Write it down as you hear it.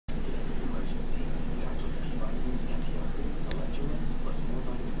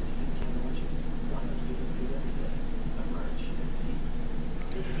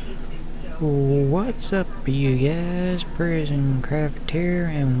What's up, you guys? Prison Craft here,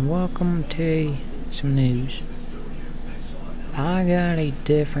 and welcome to some news. I got a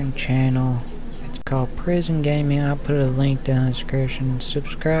different channel. It's called Prison Gaming. I'll put a link down in the description.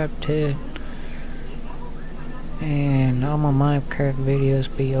 Subscribe to it. And all my Minecraft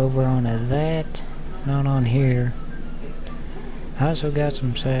videos be over on that, not on here. I also got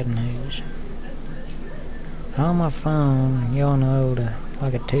some sad news. On my phone, y'all know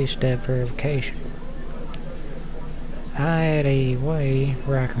like a two-step verification. I had a way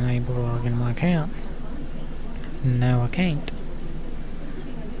where I can able to log in my account. Now I can't.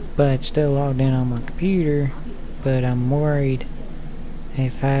 But it's still logged in on my computer, but I'm worried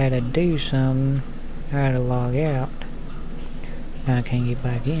if I had to do something, I had to log out. Now I can't get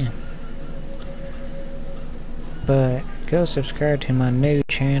back in. But go subscribe to my new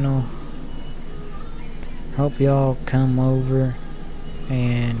channel. Hope y'all come over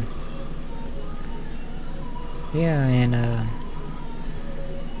and yeah, and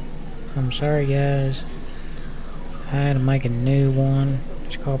I'm sorry guys, I had to make a new one.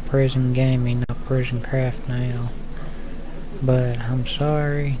 It's called Prison Gaming, not Prison Craft now. But I'm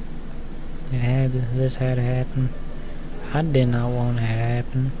sorry this had to happen. I did not want it to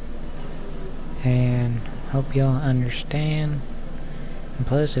happen, and hope y'all understand. And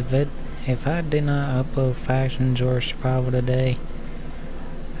plus, if I did not upload factions or survival today,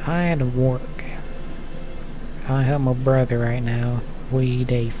 I had to work. I help my brother right now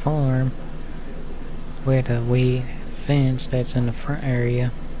weed a farm with a weed fence that's in the front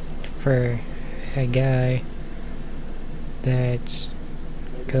area for a guy that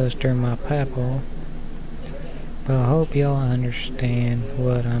goes through my pipe-hole. But I hope y'all understand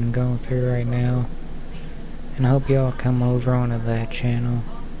what I'm going through right now, and I hope y'all come over onto that channel.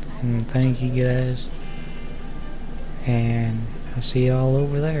 And thank you guys, and I'll see y'all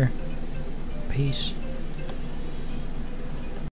over there. Peace.